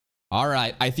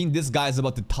Alright, I think this guy's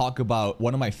about to talk about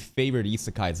one of my favorite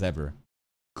isekais ever.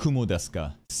 Kumo desu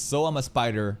ka? So I'm a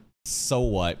spider, so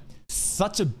what?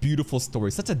 Such a beautiful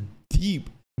story, such a deep,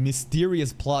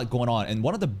 mysterious plot going on, and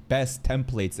one of the best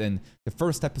templates in the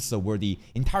first episode where the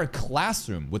entire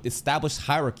classroom with established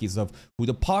hierarchies of who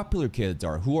the popular kids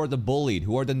are, who are the bullied,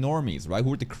 who are the normies, right?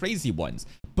 Who are the crazy ones.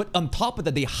 But on top of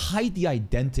that, they hide the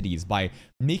identities by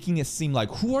making it seem like,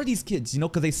 who are these kids? You know,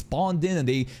 because they spawned in and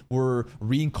they were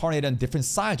reincarnated on different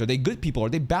sides. Are they good people? Are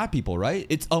they bad people, right?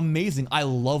 It's amazing. I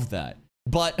love that.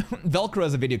 But Velkuro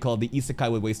has a video called The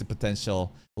Isekai with Wasted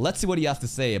Potential. Let's see what he has to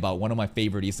say about one of my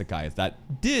favorite isekais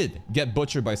that did get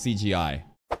butchered by CGI.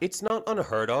 It's not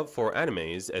unheard of for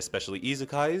animes, especially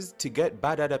isekais, to get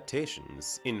bad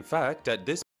adaptations. In fact, at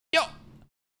this— Yo!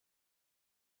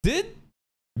 Did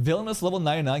Villainous Level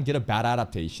 99 get a bad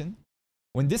adaptation?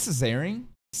 When this is airing,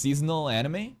 seasonal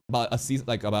anime, about a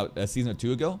season or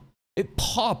two ago, it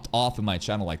popped off in my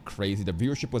channel like crazy. The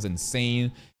viewership was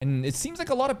insane, and it seems like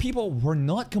a lot of people were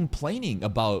not complaining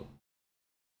about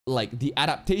like the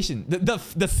adaptation. The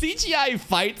CGI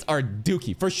fights are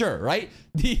dookie for sure, right?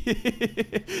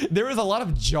 There was a lot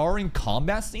of jarring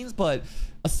combat scenes, but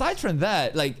aside from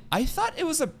that, like I thought it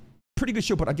was a pretty good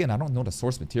show. But again, I don't know the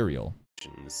source material.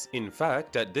 In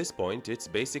fact, at this point, it's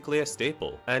basically a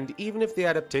staple. And even if the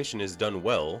adaptation is done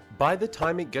well, by the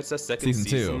time it gets a second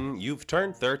season, you've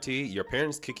turned 30, your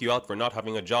parents kick you out for not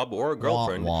having a job or a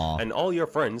girlfriend, and all your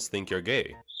friends think you're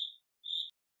gay.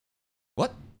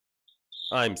 What?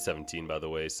 I'm 17, by the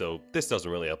way, so this doesn't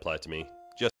really apply to me.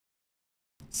 Just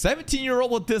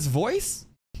 17-year-old with this voice?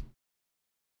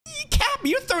 You can't be,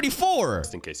 you're 34!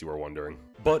 Just in case you were wondering.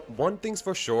 But one thing's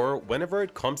for sure, whenever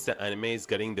it comes to animes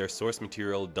getting their source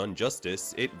material done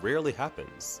justice, it rarely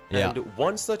happens. Yeah. And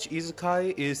one such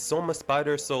isekai is Soma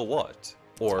Spider So What?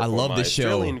 Or I love this show.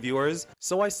 Australian viewers,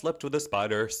 So I Slept with a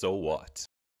Spider So What?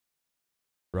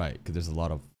 Right, because there's a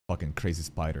lot of fucking crazy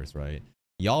spiders, right?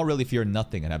 Y'all really fear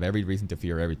nothing and have every reason to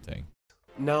fear everything.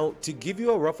 Now, to give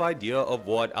you a rough idea of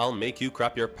what I'll Make You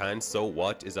Crap Your Pants So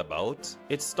What is about,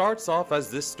 it starts off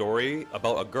as this story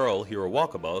about a girl, Hiro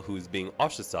Wakaba, who's being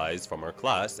ostracized from her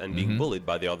class and being bullied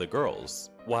by the other girls,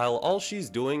 while all she's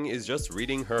doing is just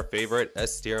reading her favorite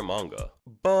S-tier manga.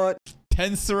 But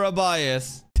Tensura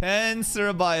bias.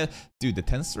 Tensura bias. Dude, the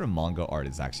Tensura manga art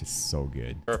is actually so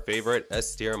good. Her favorite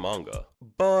S-tier manga.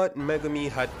 But Megumi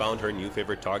had found her new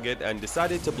favorite target and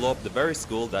decided to blow up the very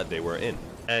school that they were in.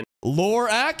 And lore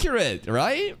accurate,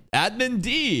 right? Admin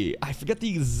D. I forget the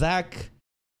exact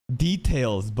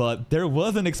details, but there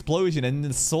was an explosion and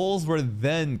the souls were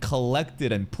then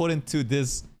collected and put into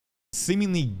this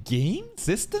seemingly game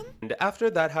system? And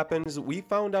after that happens, we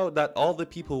found out that all the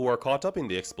people who were caught up in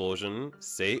the explosion,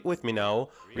 say it with me now,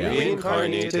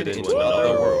 reincarnated into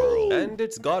another world. And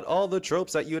it's got all the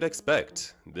tropes that you'd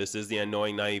expect. This is the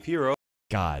annoying naive hero.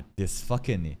 God, this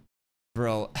fucking...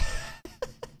 Bro...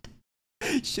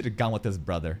 Should have gone with his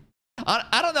brother.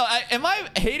 I don't know. Am I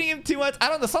hating him too much? I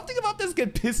don't know. Something about this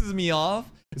kid pisses me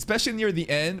off, especially near the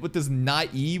end with this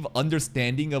naive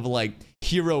understanding of like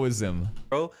heroism.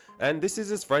 And this is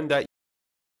his friend that—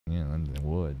 Yeah, it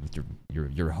would.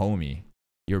 Your homie,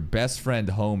 your best friend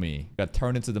homie got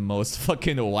turned into the most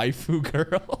fucking waifu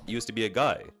girl. used to be a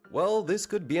guy. Well, this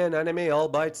could be an anime all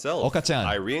by itself. Oka-chan.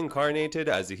 I reincarnated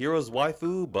as a hero's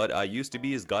waifu, but I used to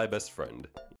be his guy best friend.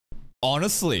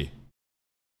 Honestly,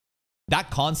 that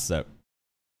concept,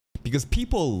 because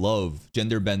people love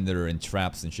gender bender and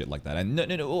traps and shit like that. And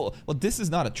no, well, this is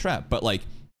not a trap, but like,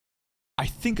 I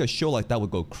think a show like that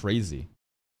would go crazy,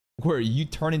 where you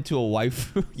turn into a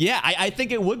waifu. Yeah, I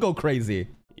think it would go crazy.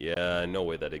 Yeah, no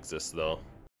way that exists though.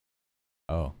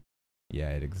 Oh, yeah,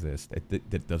 it exists.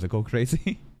 Does it go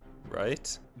crazy?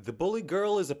 Right? The bully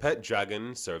girl is a pet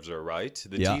dragon, serves her right.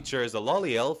 The teacher is a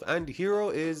lolly elf, and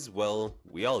hero is, well,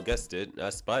 we all guessed it, a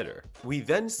spider. We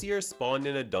then see her spawn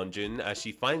in a dungeon as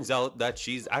she finds out that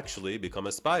she's actually become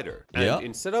a spider. And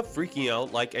instead of freaking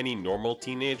out like any normal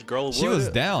teenage girl would, she was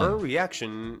down. Her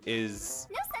reaction is...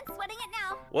 No sense sweating it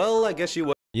now. Well, I guess she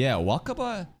was. Yeah,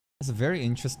 Wakaba has a very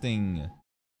interesting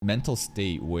mental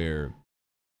state where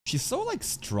she's so like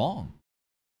strong.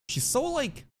 She's so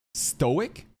like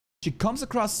stoic. She comes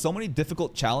across so many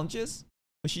difficult challenges,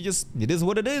 but she just, it is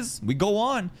what it is. We go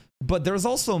on. But there's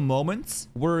also moments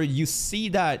where you see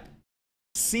that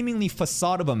seemingly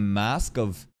facade of a mask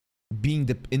of being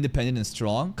independent and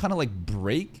strong kind of like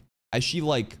break as she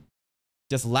like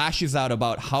just lashes out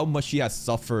about how much she has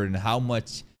suffered and how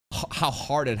much how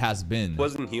hard it has been.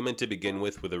 Wasn't human to begin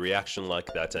with a reaction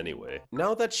like that anyway.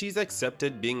 Now that she's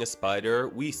accepted being a spider,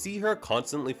 we see her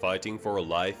constantly fighting for her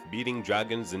life, beating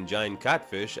dragons and giant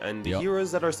catfish, and the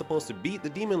heroes that are supposed to beat the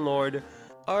Demon Lord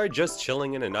are just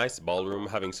chilling in a nice ballroom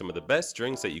having some of the best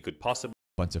drinks that you could possibly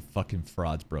Bunch of fucking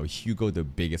frauds, bro. Hugo, the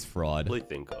biggest fraud.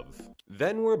 think of.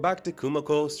 Then we're back to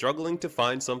Kumiko struggling to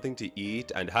find something to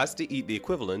eat and has to eat the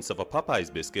equivalence of a Popeye's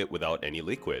biscuit without any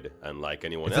liquid. And like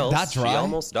anyone else, she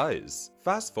almost dies.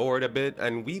 Fast forward a bit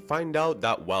and we find out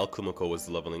that while Kumiko was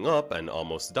leveling up and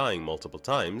almost dying multiple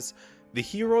times, the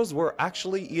heroes were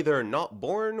actually either not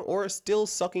born or still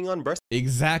sucking on breast.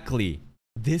 Exactly.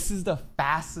 This is the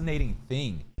fascinating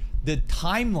thing. The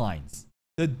timelines.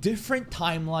 The different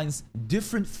timelines,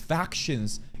 different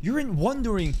factions. You're in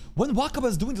wondering when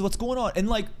Wakaba's doing this, what's going on? And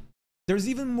like, there's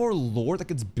even more lore that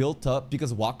gets built up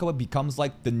because Wakaba becomes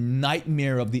like the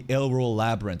nightmare of the Elro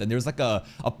Labyrinth. And there's like a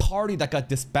party that got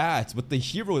dispatched with the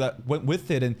hero that went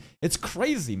with it. And it's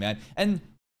crazy, man. And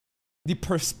the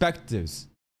perspectives.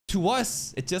 To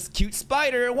us, it's just cute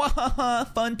spider,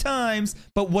 wahaha, fun times.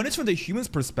 But when it's from the human's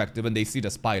perspective and they see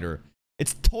the spider,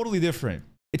 it's totally different.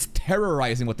 It's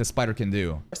terrorizing what the spider can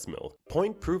do. Milk.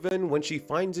 Point proven when she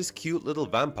finds this cute little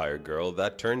vampire girl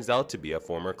that turns out to be a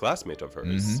former classmate of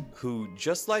hers, who,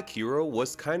 just like Hiro,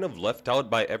 was kind of left out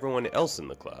by everyone else in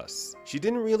the class. She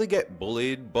didn't really get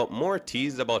bullied, but more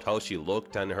teased about how she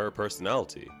looked and her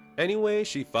personality. Anyway,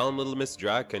 she found little Miss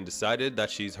Drac and decided that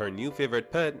she's her new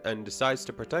favorite pet and decides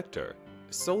to protect her.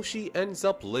 So she ends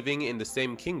up living in the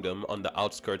same kingdom on the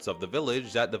outskirts of the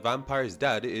village that the vampire's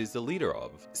dad is the leader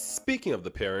of. Speaking of the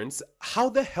parents, how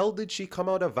the hell did she come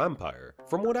out a vampire?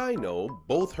 From what I know,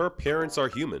 both her parents are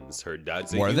humans. Her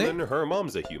dad's a human, her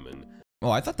mom's a human.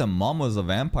 Oh, I thought the mom was a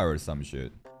vampire or some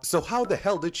shit. So how the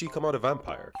hell did she come out a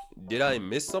vampire? Did I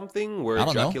miss something where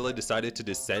Dracula decided to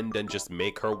descend and just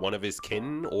make her one of his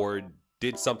kin, or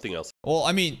did something else? Well,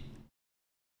 I mean,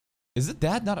 is it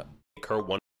that not a... Make her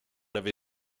one of his...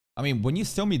 I mean, when you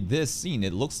show me this scene,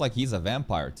 it looks like he's a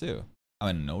vampire too.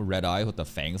 I mean, no red eye with the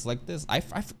fangs like this.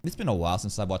 It's been a while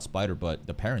since I watched Spider, but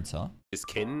the parents, huh? His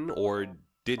kin, or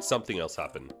did something else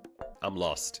happen? I'm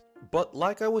lost. But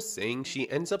like I was saying,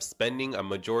 she ends up spending a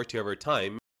majority of her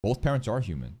time... Both parents are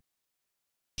human.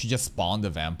 She just spawned a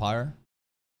vampire?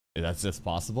 That's just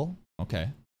possible? Okay.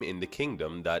 ...in the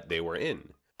kingdom that they were in.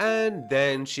 And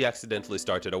then she accidentally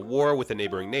started a war with a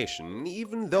neighboring nation.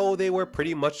 Even though they were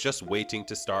pretty much just waiting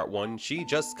to start one, she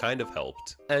just kind of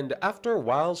helped. And after a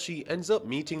while, she ends up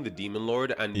meeting the Demon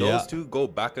Lord, and those two go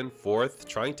back and forth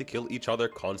trying to kill each other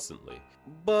constantly.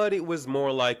 But it was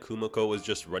more like Kumiko was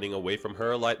just running away from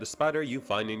her like the spider you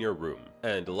find in your room.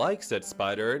 And like said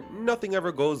spider, nothing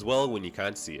ever goes well when you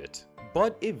can't see it.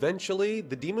 But eventually,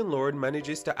 the Demon Lord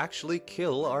manages to actually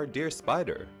kill our dear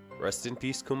spider. Rest in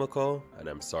peace, Kumiko, and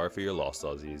I'm sorry for your loss,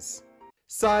 Aussies.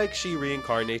 Psych, she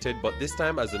reincarnated, but this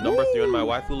time as the number 3 on my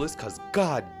waifu list, cause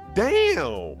god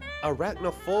damn!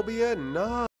 Arachnophobia?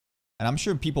 Nah. And I'm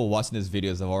sure people watching this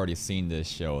videos have already seen this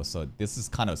show, so this is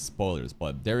kind of spoilers,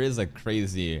 but there is a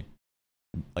crazy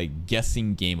like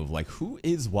guessing game of like, who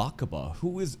is Wakaba?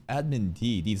 Who is Admin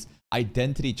D? These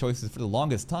identity choices for the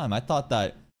longest time. I thought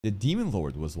that the Demon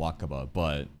Lord was Wakaba,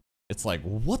 but it's like,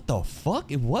 what the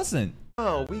fuck? It wasn't.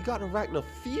 Oh, we got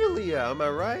arachnophilia, am I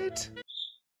right?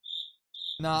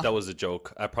 Nah. That was a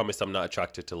joke. I promise I'm not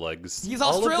attracted to legs. He's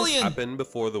Australian! All of this happened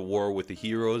before the war with the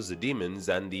heroes, the demons,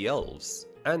 and the elves.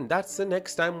 And that's the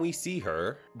next time we see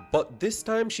her, but this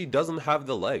time she doesn't have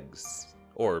the legs.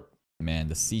 Or... Man,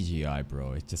 the CGI,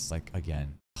 bro, it's just like,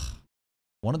 again,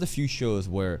 one of the few shows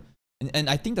where... And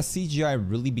I think the CGI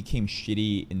really became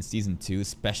shitty in Season 2,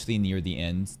 especially near the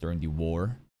end, during the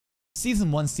war.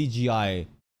 Season 1 CGI,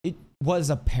 it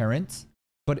was apparent,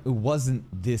 but it wasn't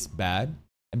this bad.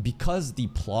 And because the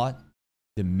plot,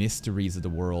 the mysteries of the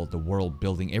world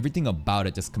building, everything about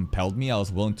it just compelled me, I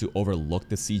was willing to overlook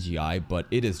the CGI, but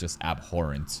it is just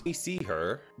abhorrent. We see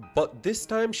her, but this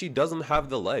time she doesn't have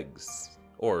the legs.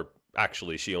 Or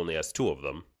actually, she only has 2 of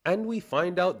them. And we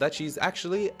find out that she's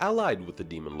actually allied with the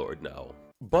Demon Lord now.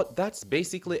 But that's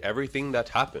basically everything that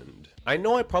happened. I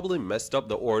know I probably messed up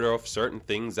the order of certain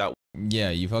things that... Yeah,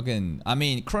 you fucking... I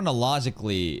mean,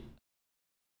 chronologically,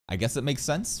 I guess it makes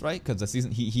sense, right? Because the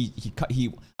season...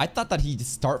 I thought that he'd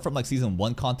start from like Season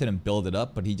 1 content and build it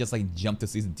up, but he just like jumped to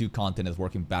Season 2 content as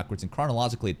working backwards, and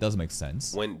chronologically it does make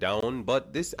sense. Went down,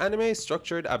 but this anime is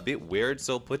structured a bit weird,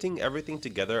 so putting everything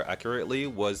together accurately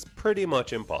was pretty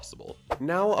much impossible.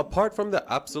 Now, apart from the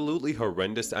absolutely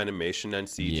horrendous animation and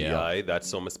CGI that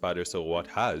Soma Spider So What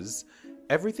has,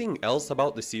 Everything else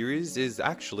about the series is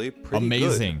actually pretty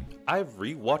amazing. good. I've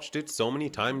rewatched it so many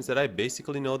times that I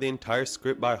basically know the entire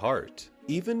script by heart.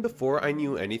 Even before I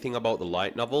knew anything about the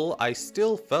light novel, I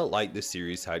still felt like the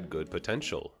series had good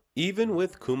potential. Even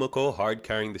with Kumiko hard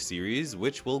carrying the series,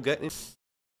 which we'll get in.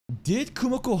 Did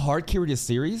Kumiko hard carry the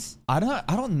series? I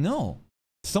don't know.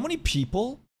 So many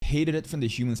people hated it from the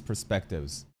humans'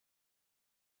 perspectives.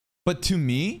 But to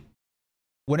me,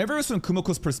 whenever it's from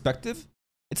Kumiko's perspective,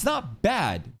 it's not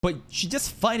bad, but she's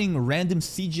just fighting random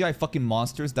CGI fucking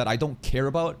monsters that I don't care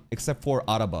about, except for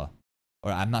Araba.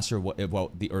 Or I'm not sure what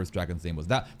the Earth Dragon's name was.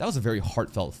 That was a very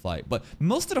heartfelt fight. But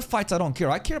most of the fights I don't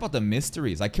care. I care about the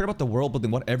mysteries. I care about the world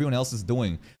building, what everyone else is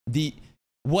doing.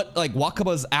 What like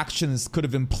Wakaba's actions could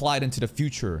have implied into the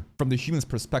future from the human's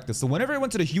perspective. So whenever I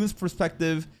went to the human's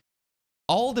perspective,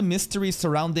 all the mysteries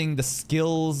surrounding the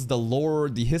skills, the lore,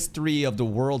 the history of the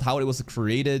world, how it was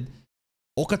created,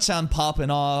 Oka-chan popping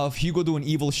off, Hugo doing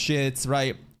evil shits,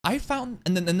 right? I found,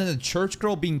 and then the church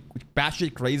girl being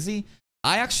batshit crazy.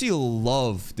 I actually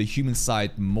love the human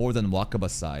side more than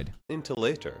Wakaba's side. Into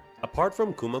later. Apart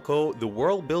from Kumiko, the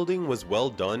world building was well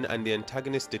done and the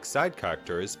antagonistic side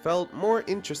characters felt more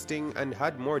interesting and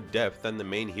had more depth than the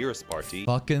main hero's party.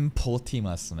 Fucking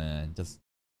Potimas, man. Just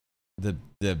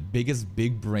the biggest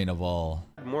big brain of all.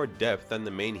 More depth than the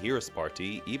main hero's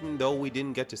party, even though we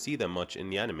didn't get to see them much in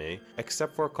the anime,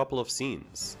 except for a couple of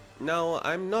scenes. Now,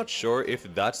 I'm not sure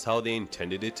if that's how they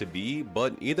intended it to be,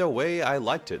 but either way, I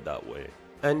liked it that way.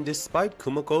 And despite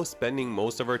Kumiko spending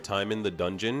most of her time in the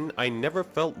dungeon, I never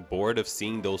felt bored of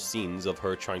seeing those scenes of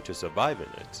her trying to survive in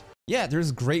it. Yeah,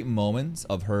 there's great moments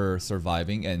of her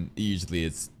surviving, and usually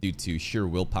it's due to sheer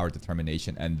willpower,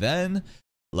 determination, and then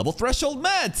level threshold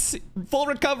met! Full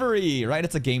recovery, right?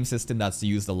 It's a game system that's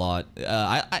used a lot.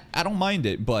 I don't mind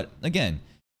it, but again,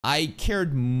 I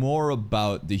cared more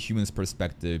about the human's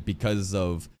perspective because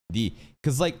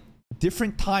like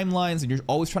different timelines and you're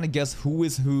always trying to guess who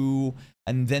is who,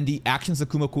 and then the actions of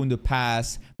Kumiko in the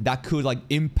past that could like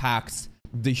impact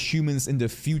the humans in the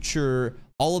future.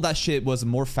 All of that shit was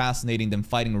more fascinating than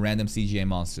fighting random CGI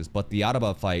monsters. But the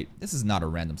Araba fight, this is not a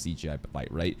random CGI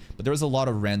fight, right? But there was a lot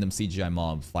of random CGI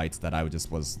mob fights that I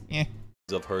was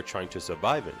of her trying to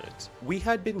survive in it. We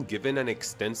had been given an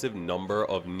extensive number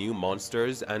of new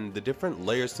monsters, and the different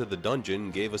layers to the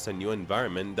dungeon gave us a new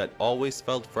environment that always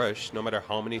felt fresh no matter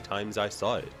how many times I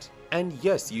saw it. And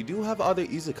yes, you do have other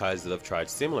isekais that have tried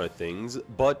similar things,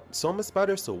 but Soma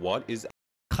Spider So What is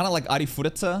kind of like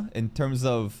Arifureta in terms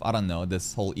of, I don't know,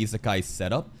 this whole isekai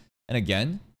setup. And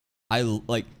again,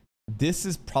 this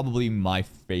is probably my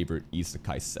favorite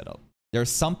isekai setup. There's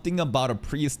something about a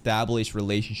pre-established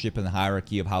relationship and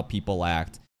hierarchy of how people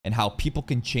act and how people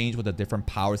can change with the different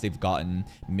powers they've gotten.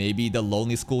 Maybe the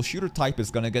lonely school shooter type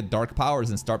is gonna get dark powers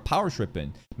and start power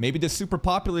tripping. Maybe the super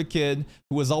popular kid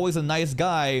who was always a nice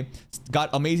guy, got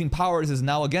amazing powers, is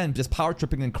now again just power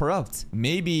tripping and corrupt.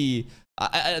 Maybe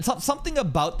something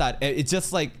about that, it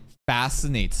just like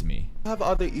fascinates me. Have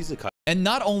other isekai. And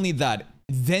not only that,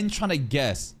 then trying to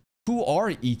guess who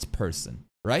are each person,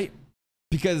 right?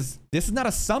 Because this is not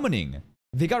a summoning.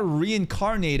 They got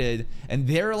reincarnated and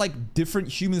they're like different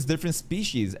humans, different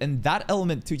species. And that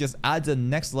element too just adds a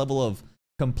next level of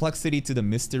complexity to the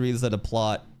mysteries of the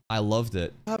plot. I loved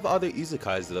it. I have other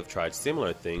isekais that have tried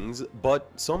similar things, but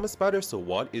Soma Spider So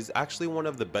What is actually one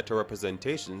of the better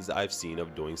representations I've seen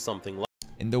of doing something like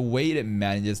in the way it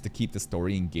manages to keep the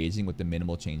story engaging with the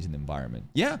minimal change in the environment.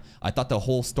 Yeah, I thought the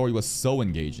whole story was so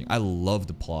engaging. I loved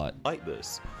the plot. Like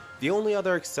this. The only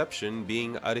other exception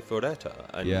being Arifureta,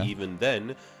 and even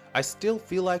then, I still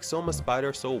feel like Soma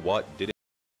Spider So What did it.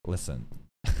 Listen.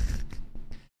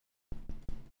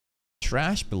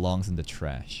 Trash belongs in the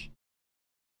trash.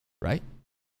 Right?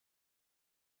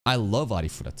 I love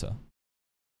Arifureta.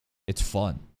 It's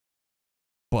fun.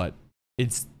 But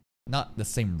it's not the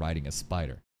same writing as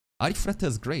Spider. Arifureta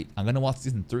is great. I'm gonna watch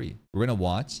season 3. We're gonna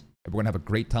watch, and we're gonna have a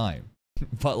great time.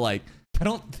 But like, I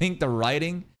don't think the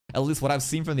writing, at least what I've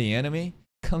seen from the anime,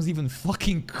 comes even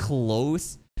fucking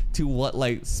close to what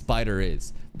like Spider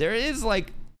is. There is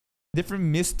like different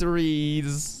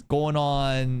mysteries going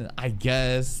on, I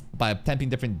guess, by attempting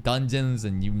different dungeons,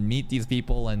 and you meet these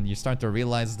people and you start to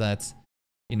realize that,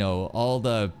 you know, all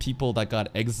the people that got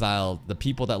exiled, the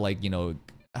people that like, you know,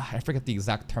 I forget the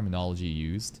exact terminology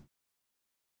used.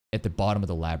 At the bottom of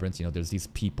the labyrinth, you know, there's these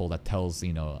people that tells,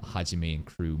 you know, Hajime and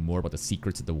crew more about the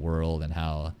secrets of the world and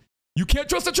how you can't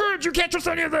trust the church, you can't trust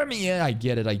any of them. Yeah, I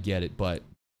get it, but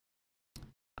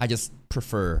I just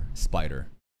prefer Spider.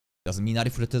 Doesn't mean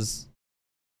Arifureta's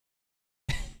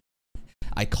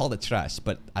I call it trash,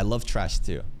 but I love trash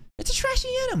too. It's a trashy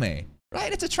anime,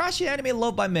 right? It's a trashy anime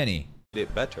loved by many.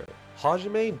 it better.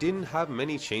 Hajime didn't have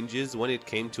many changes when it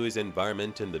came to his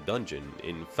environment in the dungeon.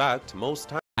 In fact, most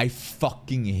times I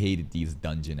fucking hated these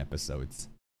dungeon episodes.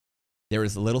 There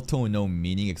is little to no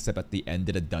meaning except at the end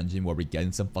of the dungeon where we're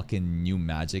getting some fucking new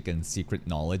magic and secret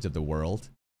knowledge of the world.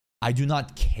 I do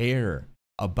not care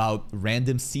about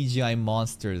random CGI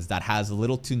monsters that has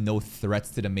little to no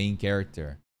threats to the main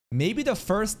character. Maybe the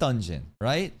first dungeon,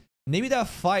 right? Maybe that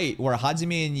fight where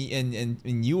Hajime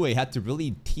and Yue had to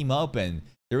really team up and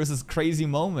there was this crazy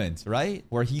moment, right?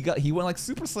 Where he went like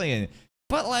Super Saiyan.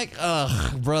 But like,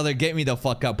 ugh, brother, get me the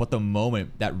fuck up. But the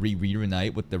moment that we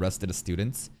reunite with the rest of the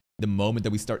students, the moment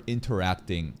that we start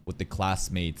interacting with the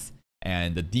classmates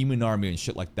and the demon army and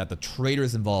shit like that, the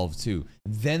traitors involved too,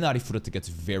 then Arifureta gets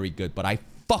very good. But I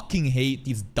fucking hate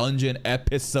these dungeon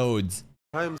episodes.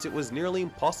 Times it was nearly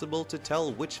impossible to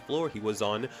tell which floor he was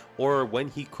on or when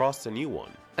he crossed a new one.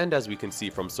 And as we can see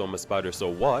from Soma Spider So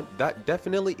What, that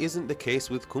definitely isn't the case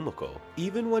with Kumiko.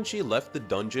 Even when she left the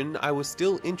dungeon, I was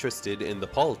still interested in the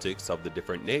politics of the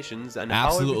different nations and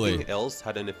how everything else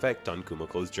had an effect on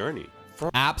Kumiko's journey.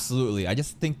 Absolutely. I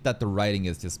just think that the writing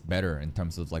is just better in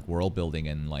terms of like world building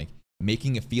and like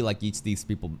making it feel like each of these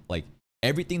people, like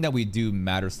everything that we do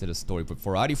matters to the story. But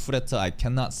for Arifureta, I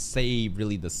cannot say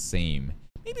really the same.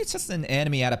 Maybe it's just an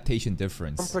anime adaptation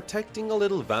difference. From protecting a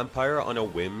little vampire on a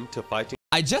whim to fighting.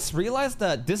 I just realized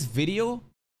that this video,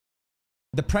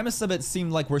 the premise of it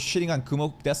seemed like we're shitting on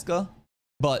Kumo Deska,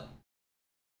 but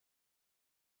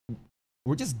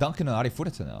we're just dunking on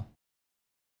Arifureta now.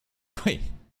 Wait,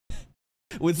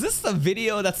 was this a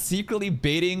video that's secretly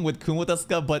baiting with Kumo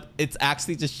Deska, but it's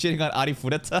actually just shitting on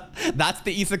Arifureta? That's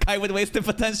the Isekai with wasted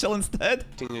potential instead?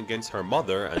 Against her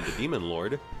mother and the Demon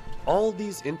Lord. All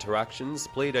these interactions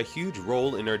played a huge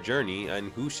role in her journey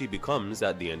and who she becomes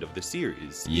at the end of the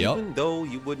series, even though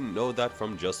you wouldn't know that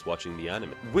from just watching the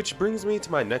anime. Which brings me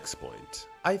to my next point.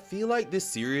 I feel like this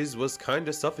series was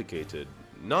kinda suffocated.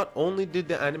 Not only did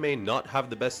the anime not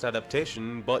have the best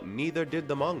adaptation, but neither did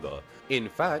the manga. In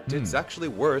fact, it's actually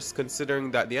worse considering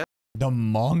that the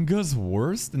manga's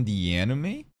worse than the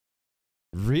anime?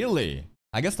 Really?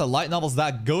 I guess the light novel's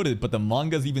that goated, but the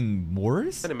manga's even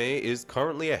worse? Anime is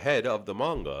currently ahead of the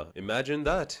manga. Imagine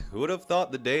that. Who would have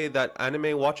thought the day that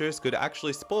anime watchers could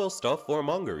actually spoil stuff for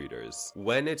manga readers,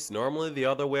 when it's normally the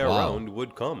other way around,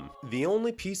 would come. The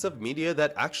only piece of media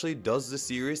that actually does the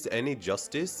series any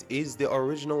justice is the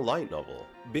original light novel.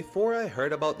 Before I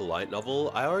heard about the light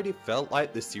novel, I already felt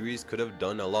like the series could have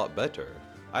done a lot better.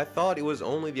 I thought it was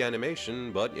only the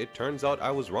animation, but it turns out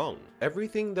I was wrong.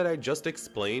 Everything that I just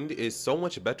explained is so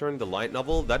much better in the light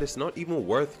novel that it's not even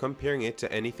worth comparing it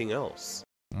to anything else.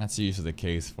 That's usually the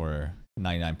case for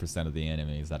 99% of the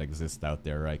animes that exist out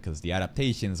there, right? Because the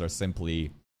adaptations are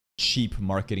simply cheap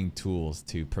marketing tools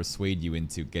to persuade you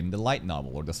into getting the light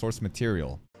novel or the source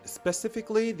material.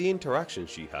 Specifically, the interaction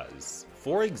she has.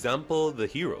 For example, the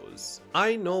heroes.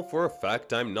 I know for a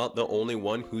fact I'm not the only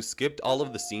one who skipped all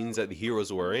of the scenes that the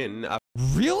heroes were in.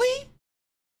 Really?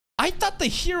 I thought the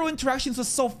hero interactions was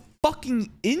so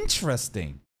fucking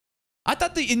interesting. I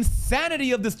thought the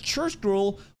insanity of this church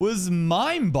girl was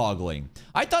mind-boggling.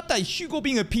 I thought that Hugo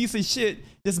being a piece of shit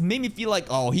just made me feel like,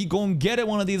 oh, he gonna get it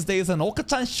one of these days, and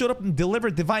Oka-chan showed up and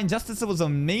delivered divine justice. It was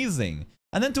amazing.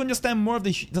 And then to understand more of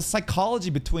the psychology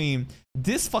between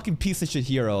this fucking piece of shit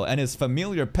hero and his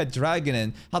familiar pet dragon,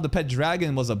 and how the pet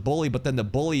dragon was a bully, but then the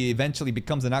bully eventually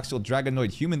becomes an actual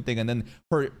dragonoid human thing, and then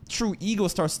her true ego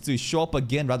starts to show up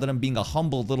again rather than being a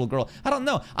humble little girl. I don't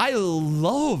know. I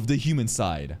love the human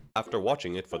side. After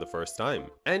watching it for the first time.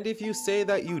 And if you say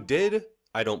that you did,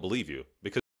 I don't believe you.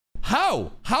 Because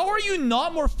how? How are you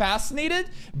not more fascinated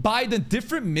by the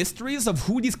different mysteries of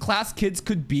who these class kids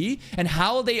could be and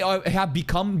how they have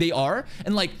become they are?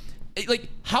 And like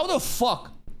how the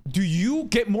fuck do you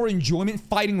get more enjoyment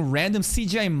fighting random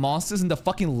CGI monsters in the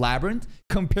fucking labyrinth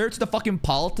compared to the fucking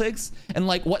politics and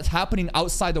like what's happening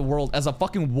outside the world as a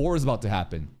fucking war is about to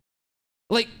happen?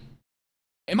 Like,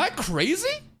 am I crazy?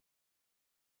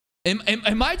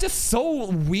 Am I just so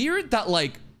weird that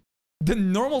like the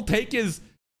normal take is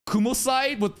Kumo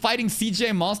side with fighting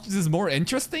CGI monsters is more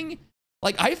interesting?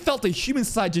 Like, I felt the human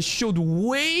side just showed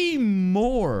way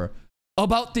more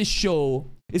about this show,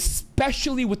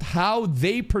 especially with how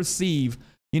they perceive,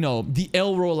 you know, the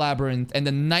Elro Labyrinth and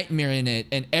the nightmare in it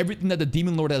and everything that the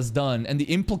Demon Lord has done and the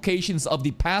implications of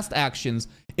the past actions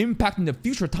impacting the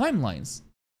future timelines.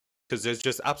 Because there's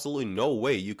just absolutely no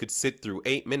way you could sit through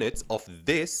 8 minutes of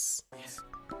this.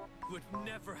 Would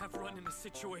never have run in a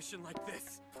situation like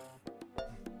this.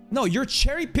 No, you're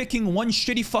cherry picking one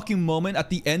shitty fucking moment at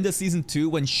the end of season 2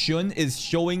 when Shun is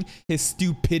showing his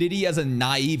stupidity as a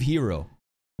naive hero.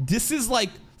 This is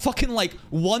like fucking like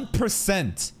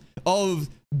 1% of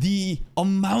the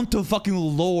amount of fucking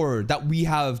lore that we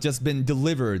have just been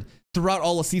delivered throughout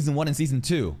all of season 1 and season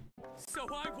 2. So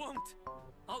I won't.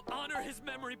 I'll honor his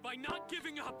memory by not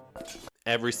giving up.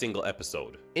 Every single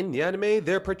episode. In the anime,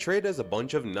 they're portrayed as a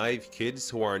bunch of naive kids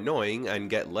who are annoying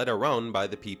and get led around by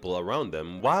the people around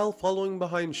them while following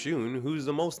behind Shun, who's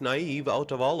the most naive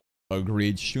out of all.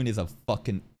 Agreed, Shun is a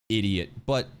fucking idiot,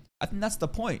 but I think that's the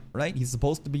point, right? He's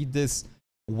supposed to be this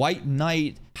white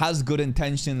knight, has good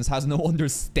intentions, has no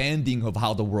understanding of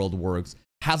how the world works,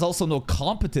 has also no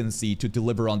competency to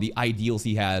deliver on the ideals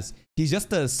he has. He's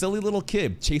just a silly little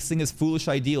kid chasing his foolish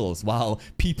ideals while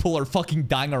people are fucking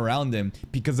dying around him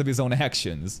because of his own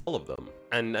actions. All of them.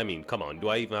 And I mean, come on, do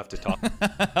I even have to talk?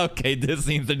 Okay, this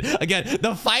seems again,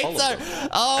 the fights are,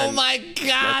 oh and my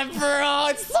god, bro,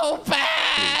 it's so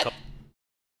bad.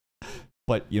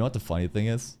 But you know what the funny thing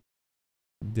is?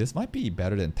 This might be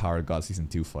better than Tower God Season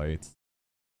 2 fights.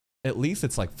 At least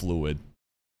it's like fluid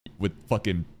with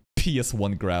fucking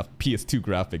PS2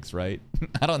 graphics, right?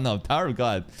 I don't know. Tower of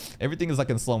God, everything is like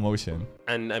in slow motion.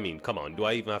 And I mean, come on, do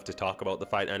I even have to talk about the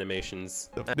fight animations?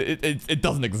 It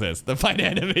doesn't exist. The fight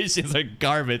animations are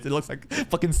garbage. It looks like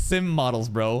fucking sim models,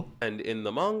 bro. And in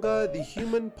the manga, the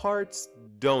human parts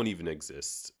don't even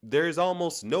exist. There's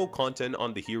almost no content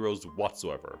on the heroes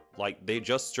whatsoever. Like, they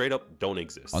just straight up don't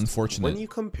exist. Unfortunate. When you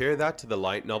compare that to the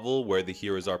light novel where the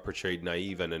heroes are portrayed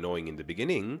naive and annoying in the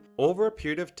beginning, over a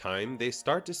period of time they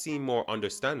start to seem more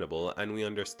understandable and we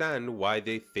understand why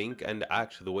they think and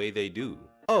act the way they do.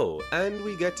 Oh, and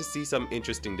we get to see some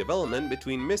interesting development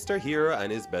between Mr. Hero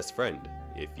and his best friend.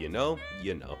 If you know,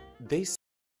 you know. They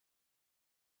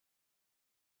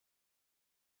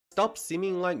stopped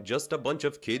seeming like just a bunch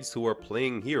of kids who were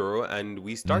playing hero and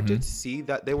we started to see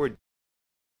that they were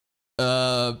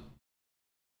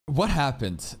what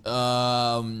happened?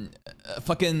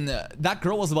 Fucking that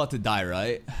girl was about to die,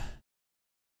 right?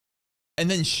 And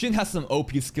then Shin has some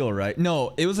OP skill, right?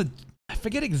 No, it was I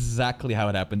forget exactly how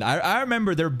it happened. I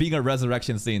remember there being a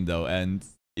resurrection scene though, and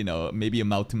you know, maybe a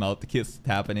mouth-to-mouth kiss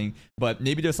happening, but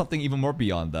maybe there's something even more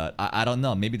beyond that. I don't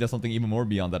know. Maybe there's something even more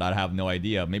beyond that. I have no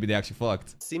idea. Maybe they actually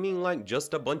fucked. Seeming like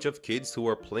just a bunch of kids who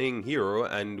were playing hero,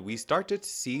 and we started to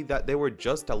see that they were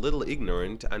just a little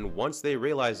ignorant, and once they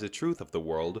realized the truth of the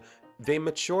world, they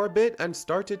mature a bit and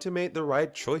started to make the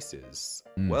right choices.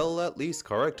 Well, at least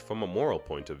correct from a moral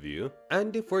point of view.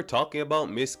 And if we're talking about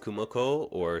Miss Kumiko,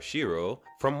 or Shiro,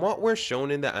 from what we're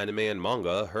shown in the anime and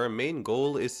manga, her main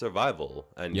goal is survival,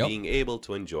 and being able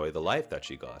to enjoy the life that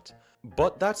she got.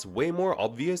 But that's way more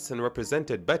obvious and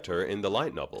represented better in the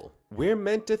light novel. We're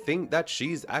meant to think that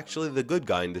she's actually the good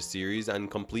guy in the series and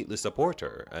completely support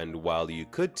her, and while you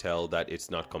could tell that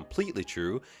it's not completely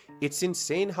true, it's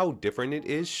insane how different it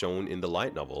is shown in the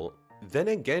light novel. Then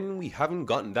again, we haven't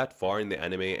gotten that far in the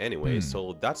anime anyway,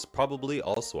 so that's probably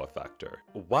also a factor.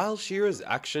 While Shira's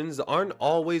actions aren't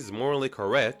always morally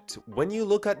correct, when you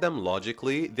look at them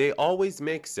logically, they always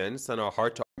make sense and are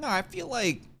hard to... No, I feel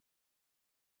like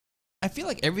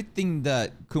everything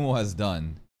that Kumo has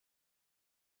done,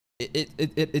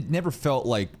 it never felt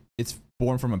like it's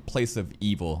born from a place of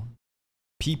evil.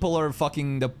 People are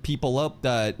fucking the people up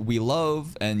that we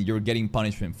love, and you're getting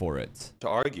punishment for it. To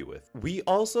argue with. We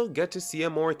also get to see a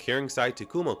more caring side to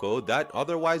Kumiko that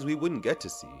otherwise we wouldn't get to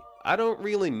see. I don't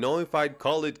really know if I'd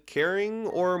call it caring,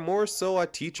 or more so a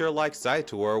teacher-like side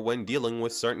to her when dealing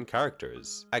with certain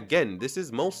characters. Again, this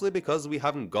is mostly because we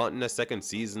haven't gotten a second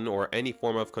season or any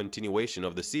form of continuation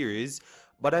of the series,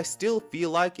 but I still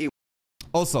feel like it...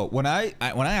 Also, when I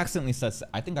accidentally said,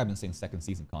 I think I've been saying second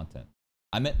season content,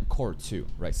 I meant Core 2,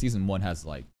 right? Season 1 has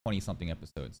like 20-something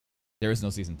episodes. There is no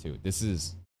Season 2. This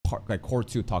is like Core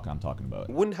 2 I'm talking about.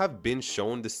 Wouldn't have been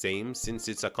shown the same since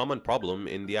it's a common problem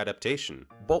in the adaptation.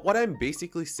 But what I'm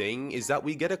basically saying is that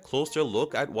we get a closer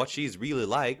look at what she's really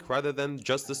like rather than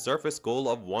just the surface goal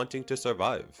of wanting to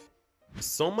survive.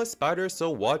 Soma Spider So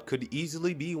What could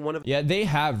easily be one of... Yeah, they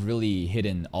have really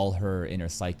hidden all her inner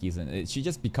psyches, and she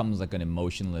just becomes like an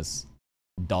emotionless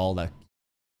doll that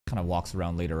kind of walks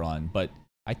around later on. But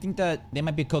I think that they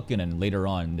might be cooking, and later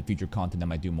on in the future content they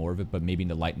might do more of it, but maybe in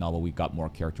the light novel we got more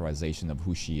characterization of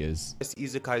who she is.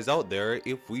 Isekais out there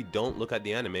if we don't look at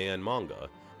the anime and manga.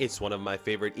 It's one of my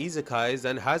favorite isekais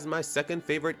and has my second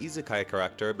favorite isekai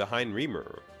character behind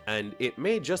Rimuru. And it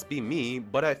may just be me,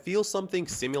 but I feel something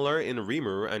similar in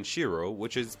Rimuru and Shiro,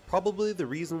 which is probably the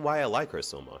reason why I like her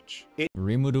so much.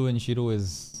 Rimuru and Shiro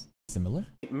is similar?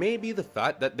 It may be the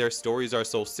fact that their stories are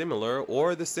so similar,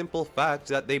 or the simple fact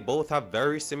that they both have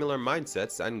very similar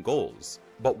mindsets and goals.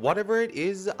 But whatever it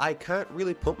is, I can't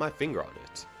really put my finger on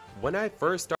it. When I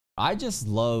first started... I just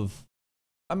love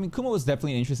I mean, Kumo is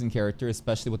definitely an interesting character,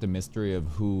 especially with the mystery of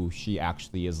who she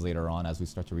actually is later on as we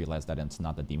start to realize that it's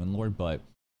not the Demon Lord. But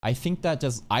I think that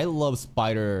just, I love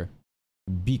Spider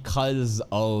because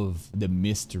of the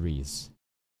mysteries,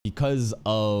 because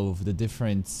of the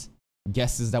different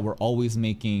guesses that we're always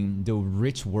making, the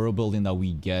rich world building that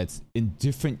we get in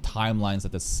different timelines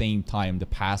at the same time, the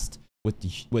past with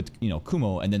you know,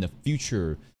 Kumo, and then the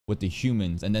future with the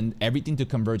humans, and then everything to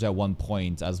converge at one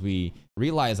point as we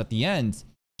realize at the end,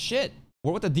 shit,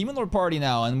 we're with the Demon Lord party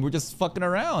now and we're just fucking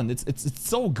around. It's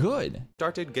so good.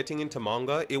 Started getting into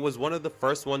manga, it was one of the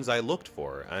first ones I looked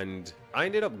for, and I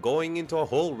ended up going into a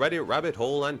whole Reddit rabbit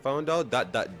hole and found out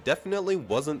that that definitely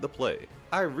wasn't the play.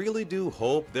 I really do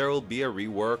hope there will be a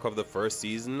rework of the first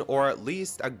season, or at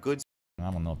least a good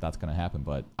I don't know if that's gonna happen,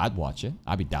 but I'd watch it.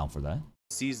 I'd be down for that.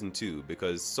 season 2,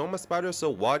 because Soma Spider So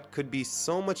What could be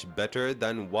so much better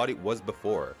than what it was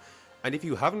before. And if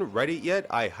you haven't read it yet,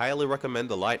 I highly recommend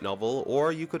the light novel,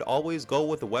 or you could always go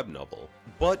with the web novel.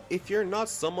 But if you're not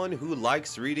someone who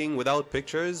likes reading without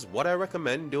pictures, what I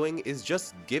recommend doing is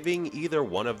just giving either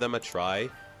one of them a try,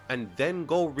 and then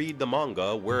go read the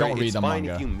manga, where it's fine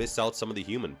if you miss out some of the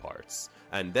human parts.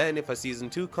 And then if a season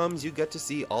 2 comes, you get to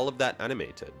see all of that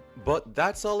animated. But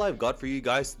that's all I've got for you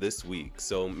guys this week,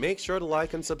 so make sure to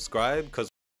like and subscribe, because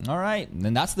alright,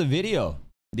 then that's the video.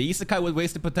 The Isekai with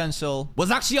wasted potential was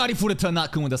actually Arifureta,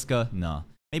 not Kumo desu ka? No,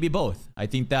 maybe both. I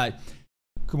think that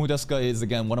Kumo desu ka is,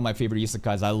 again, one of my favorite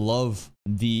Isekais. I love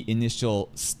the initial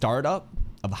startup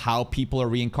of how people are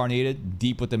reincarnated,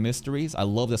 deep with the mysteries. I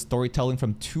love the storytelling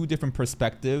from two different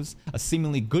perspectives. A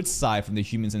seemingly good side from the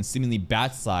humans and seemingly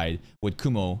bad side with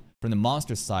Kumo from the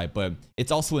monster side, but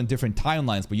it's also in different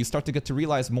timelines. But you start to get to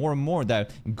realize more and more that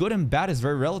good and bad is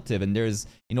very relative, and there's,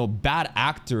 you know, bad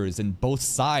actors in both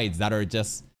sides that are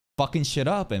just fucking shit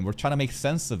up, and we're trying to make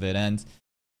sense of it. And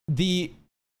the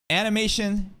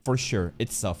animation, for sure,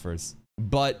 it suffers,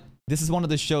 but this is one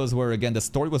of the shows where, again, the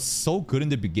story was so good in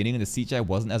the beginning and the CGI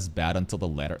wasn't as bad until the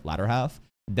latter half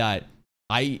that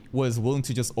I was willing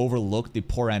to just overlook the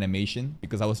poor animation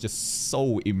because I was just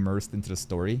so immersed into the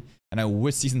story. And I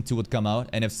wish season 2 would come out.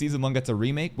 And if season 1 gets a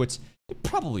remake, which it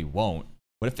probably won't,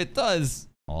 but if it does,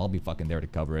 I'll be fucking there to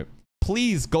cover it.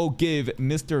 Please go give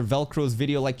Mr. Velkuro's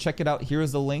video a like. Check it out.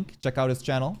 Here's the link. Check out his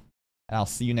channel. And I'll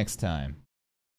see you next time.